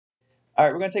All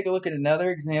right, we're going to take a look at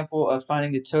another example of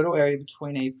finding the total area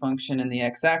between a function and the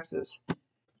x-axis.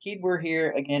 Keyword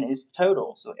here again is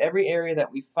total, so every area that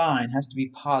we find has to be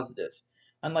positive,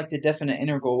 unlike the definite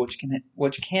integral,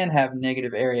 which can have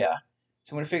negative area.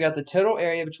 So we're going to figure out the total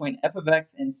area between f of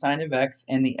x and sine of x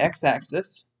and the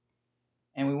x-axis,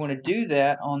 and we want to do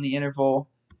that on the interval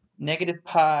negative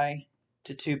pi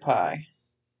to 2 pi.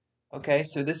 Okay,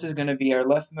 so this is going to be our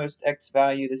leftmost x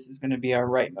value, this is going to be our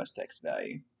rightmost x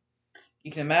value.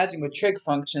 You can imagine with trig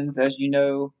functions, as you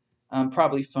know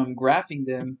probably from graphing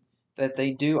them, that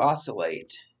they do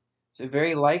oscillate. So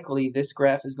very likely this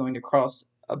graph is going to cross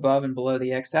above and below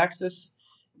the x-axis.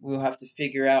 We'll have to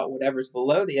figure out whatever's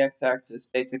below the x-axis.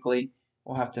 Basically,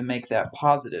 we'll have to make that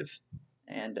positive,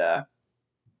 and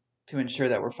to ensure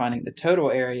that we're finding the total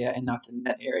area and not the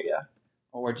net area,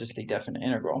 or just the definite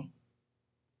integral.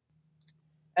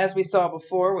 As we saw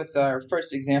before with our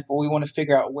first example, we want to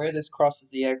figure out where this crosses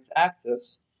the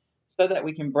x-axis so that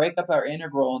we can break up our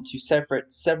integral into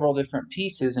several different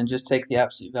pieces and just take the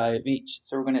absolute value of each.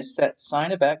 So we're going to set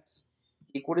sine of x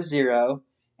equal to 0.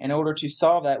 In order to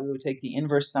solve that, we would take the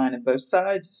inverse sine of both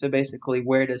sides. So basically,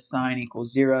 where does sine equal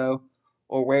 0,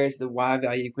 or where is the y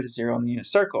value equal to 0 in the unit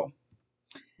circle?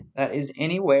 That is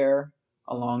anywhere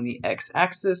along the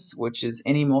x-axis, which is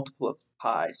any multiple of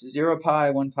pi. So 0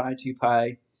 pi, 1 pi, 2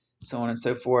 pi, so on and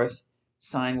so forth.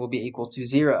 Sine will be equal to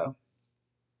 0.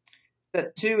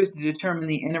 Step 2 is to determine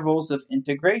the intervals of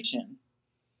integration.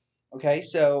 Okay,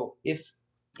 so if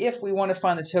we want to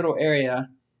find the total area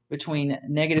between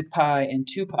negative pi and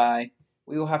 2 pi,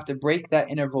 we will have to break that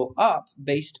interval up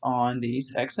based on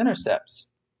these x-intercepts.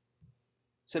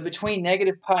 So between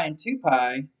negative pi and 2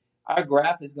 pi, our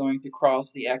graph is going to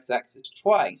cross the x-axis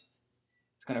twice.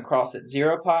 It's going to cross at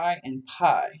 0 pi and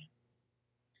pi.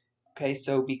 Okay,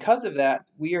 so because of that,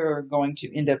 we are going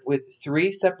to end up with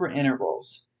 3 separate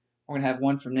intervals. We're going to have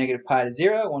one from negative pi to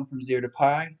 0, one from 0 to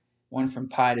pi, one from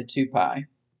pi to 2 pi.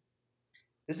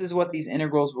 This is what these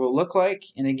integrals will look like,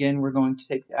 and again, we're going to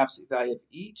take the absolute value of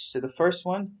each. So the first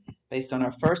one, based on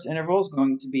our first interval, is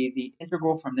going to be the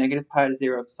integral from negative pi to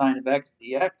 0 of sine of x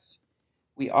dx.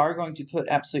 We are going to put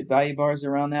absolute value bars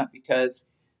around that because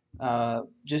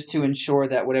just to ensure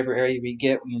that whatever area we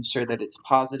get, we ensure that it's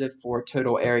positive for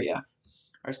total area.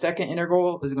 Our second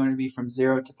integral is going to be from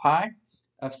 0 to pi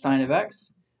of sine of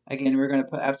x. Again, we're going to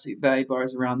put absolute value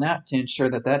bars around that to ensure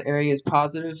that that area is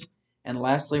positive. And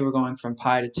lastly, we're going from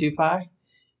pi to 2 pi,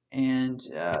 and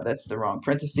that's the wrong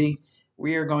parenthesis.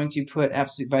 We are going to put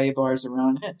absolute value bars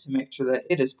around it to make sure that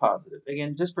it is positive.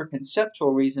 Again, just for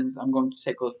conceptual reasons, I'm going to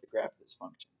take a look at the graph of this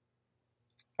function.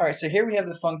 All right, so here we have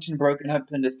the function broken up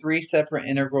into 3 separate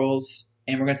integrals,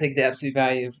 and we're going to take the absolute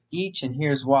value of each, and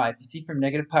here's why. If you see from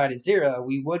negative pi to 0,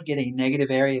 we would get a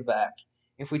negative area back.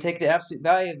 If we take the absolute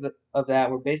value of that,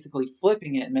 we're basically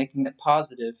flipping it and making it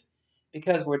positive.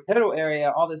 Because we're total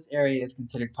area, all this area is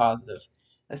considered positive.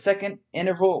 The second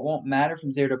interval, it won't matter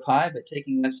from 0 to pi, but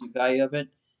taking the absolute value of it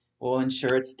will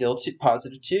ensure it's still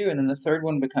positive 2. And then the third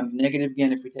one becomes negative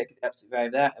again. If we take the absolute value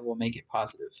of that, it will make it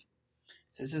positive.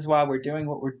 So this is why we're doing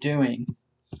what we're doing.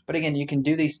 But again, you can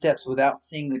do these steps without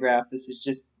seeing the graph. This is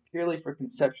just purely for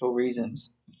conceptual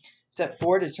reasons. Step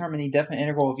 4, determine the definite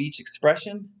integral of each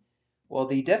expression. Well,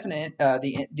 the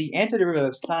antiderivative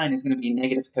of sine is going to be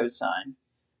negative cosine.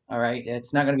 All right,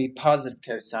 it's not going to be positive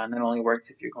cosine. That only works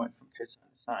if you're going from cosine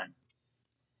to sine.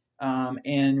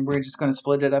 And we're just going to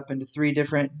split it up into 3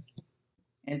 different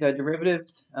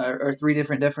antiderivatives, or 3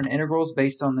 different integrals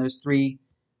based on those 3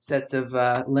 sets of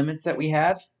limits that we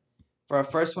had. For our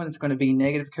first one, it's going to be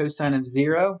negative cosine of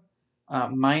 0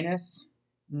 minus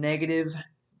negative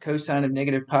cosine of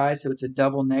negative pi, so it's a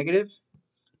double negative.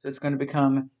 So it's going to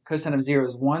become cosine of 0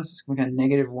 is 1, so it's going to become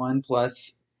negative 1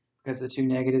 plus, because the 2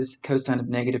 negatives, cosine of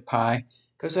negative pi.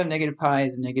 Cosine of negative pi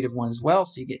is negative 1 as well,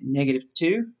 so you get negative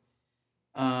 2,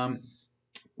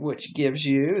 which gives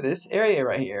you this area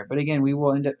right here. But again, we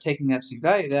will end up taking the absolute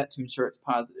value of that to ensure it's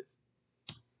positive.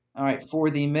 All right, for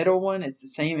the middle one, it's the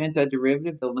same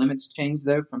antiderivative. The limits change,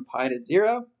 though, from pi to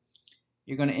 0.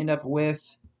 You're going to end up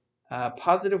with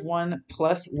positive 1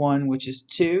 plus 1, which is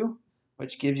 2,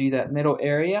 which gives you that middle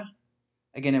area.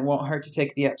 Again, it won't hurt to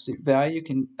take the absolute value,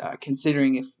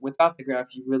 considering if without the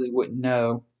graph you really wouldn't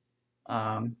know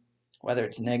whether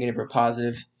it's negative or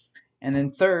positive. And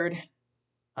then third,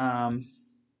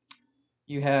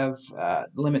 you have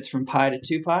limits from pi to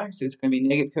 2 pi, so it's going to be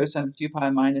negative cosine of 2 pi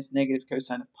minus negative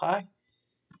cosine of pi.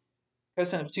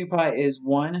 Cosine of 2 pi is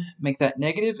 1, make that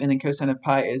negative, and then cosine of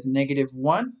pi is negative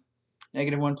 1.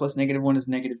 Negative 1 plus negative 1 is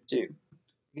negative 2.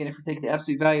 Again, if we take the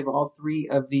absolute value of all 3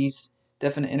 of these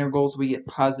definite integrals, we get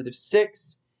positive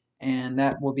 6, And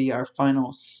that will be our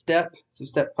final step. So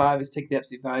step 5 is take the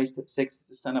absolute value. Step 6 is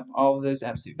to sum up all of those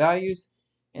absolute values.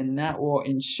 And that will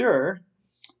ensure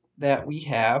that we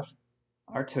have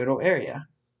our total area.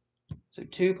 So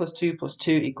 2 plus 2 plus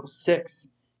 2 equals 6.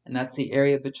 And that's the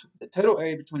area the total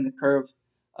area between the curve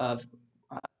of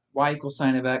y equals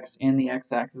sine of x and the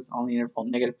x-axis on the interval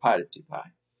negative pi to 2 pi.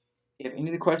 If you have any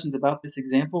other questions about this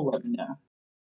example, let me know.